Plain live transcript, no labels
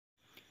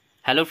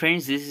Hello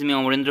friends, this is me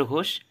Amalendu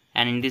Ghoshal,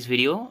 and in this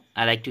video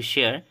I like to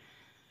share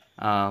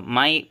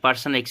my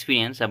personal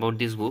experience about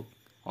this book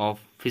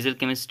of Physical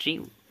Chemistry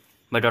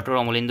by Dr.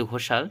 Amalendu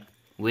Ghoshal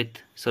with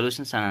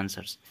solutions and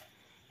answers.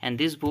 And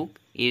this book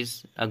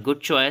is a good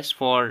choice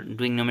for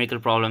doing numerical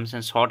problems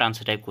and short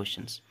answer type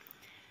questions.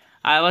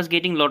 I was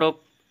getting a lot of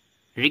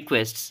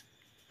requests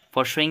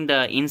for showing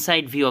the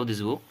inside view of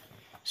this book.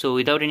 So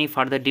without any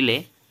further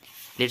delay,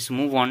 let's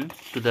move on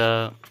to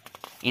the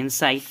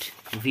inside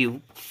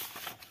view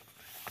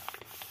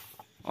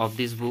of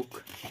this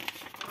book.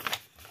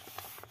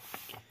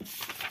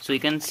 So you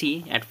can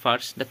see at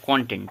first the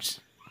contents.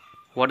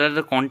 What are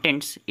the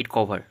contents it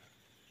covers?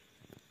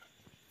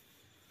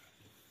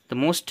 The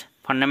most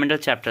fundamental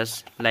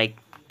chapters like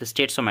the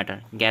states of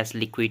matter, gas,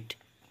 liquid,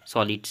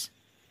 solids.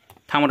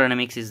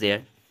 Thermodynamics is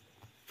there.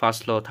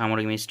 First law,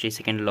 thermochemistry,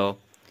 second law.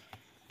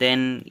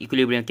 Then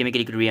equilibrium,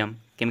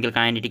 chemical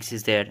kinetics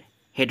is there.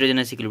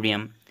 Heterogeneous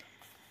equilibrium,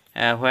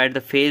 where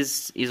the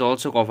phase is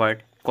also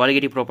covered.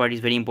 Colligative property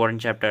is very important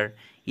chapter.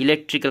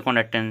 Electrical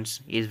conductance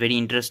is very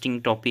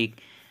interesting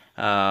topic.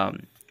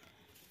 Electrolyte,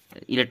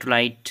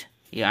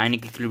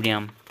 ionic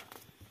equilibrium,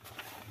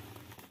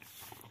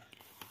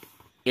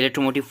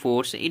 electromotive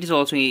force. It is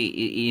also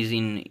is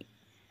in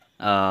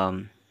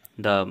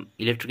the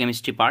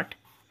electrochemistry part.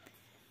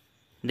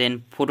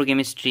 Then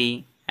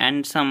photochemistry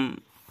and some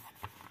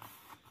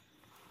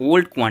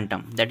old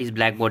quantum, that is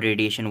black body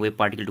radiation, wave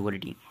particle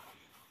duality.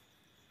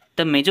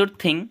 The major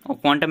thing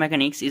of quantum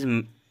mechanics is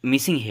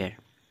missing here,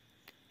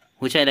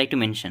 which I like to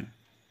mention.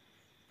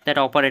 That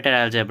operator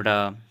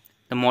algebra,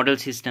 the model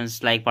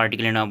systems like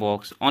particle in a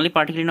box. Only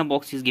particle in a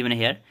box is given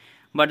here,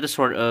 but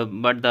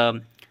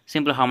the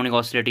simple harmonic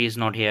oscillator is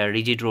not here.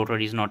 Rigid rotor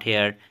is not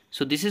here.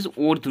 So this is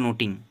worth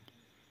noting.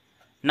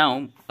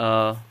 Now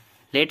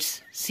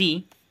let's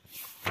see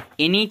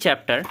any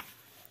chapter.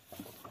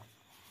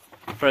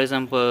 For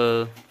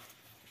example,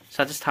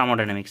 such as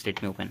thermodynamics.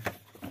 Let me open.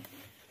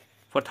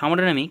 For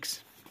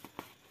thermodynamics,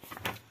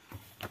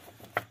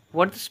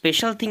 what the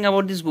special thing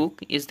about this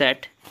book is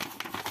that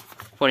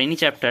for any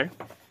chapter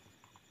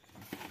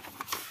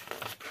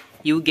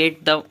you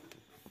get the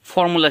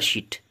formula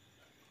sheet,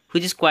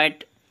 which is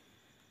quite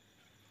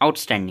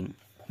outstanding,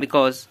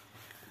 because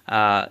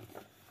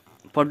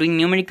for doing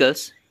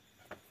numericals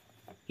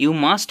you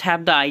must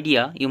have the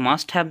idea, you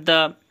must have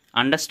the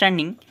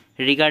understanding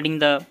regarding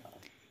the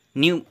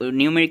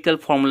numerical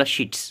formula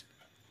sheets,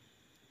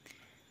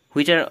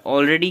 which are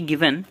already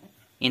given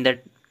in the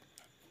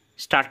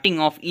starting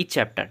of each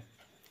chapter,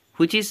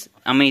 which is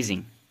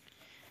amazing.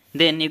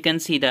 Then you can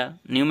see the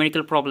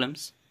numerical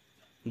problems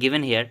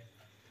given here,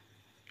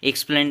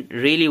 explained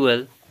really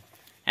well,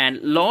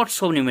 and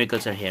lots of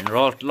numericals are here,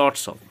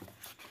 lots of.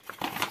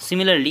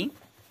 Similarly,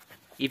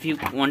 if you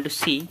want to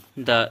see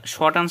the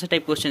short answer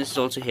type questions is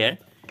also here.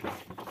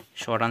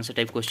 Short answer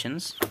type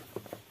questions.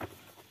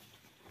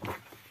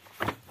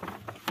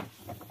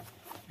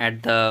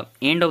 At the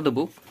end of the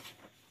book,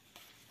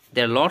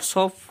 there are lots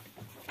of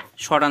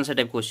short answer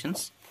type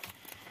questions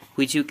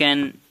which you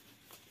can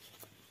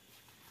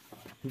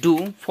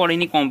do for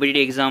any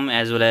competitive exam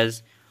as well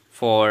as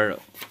for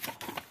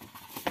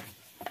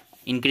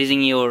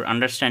increasing your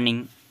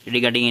understanding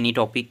regarding any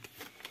topic.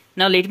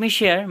 Now let me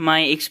share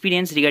my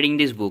experience regarding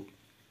this book.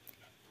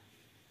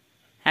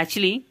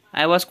 Actually,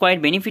 I was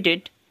quite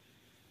benefited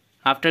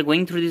after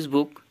going through this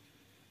book,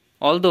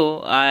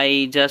 although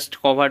I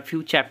just covered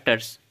few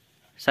chapters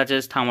such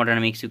as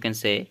thermodynamics, you can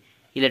say,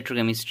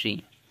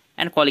 electrochemistry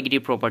and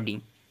colligative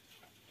property.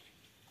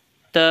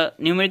 The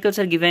numericals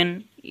are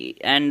given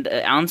and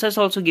answers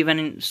also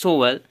given so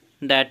well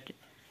that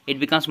it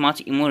becomes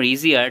much more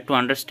easier to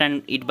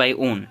understand it by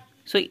own.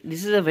 So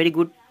this is a very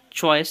good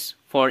choice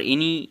for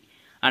any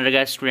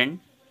undergrad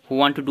student who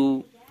want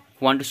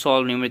to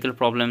solve numerical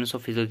problems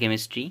of physical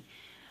chemistry.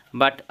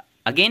 But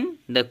again,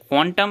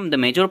 the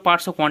major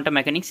parts of quantum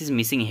mechanics is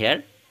missing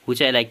here,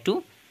 which I like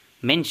to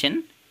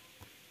mention.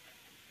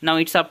 Now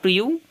it's up to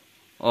you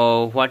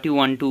what you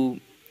want to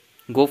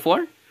go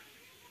for.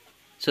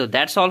 So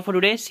that's all for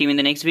today. See you in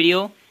the next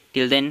video.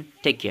 Till then,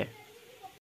 take care.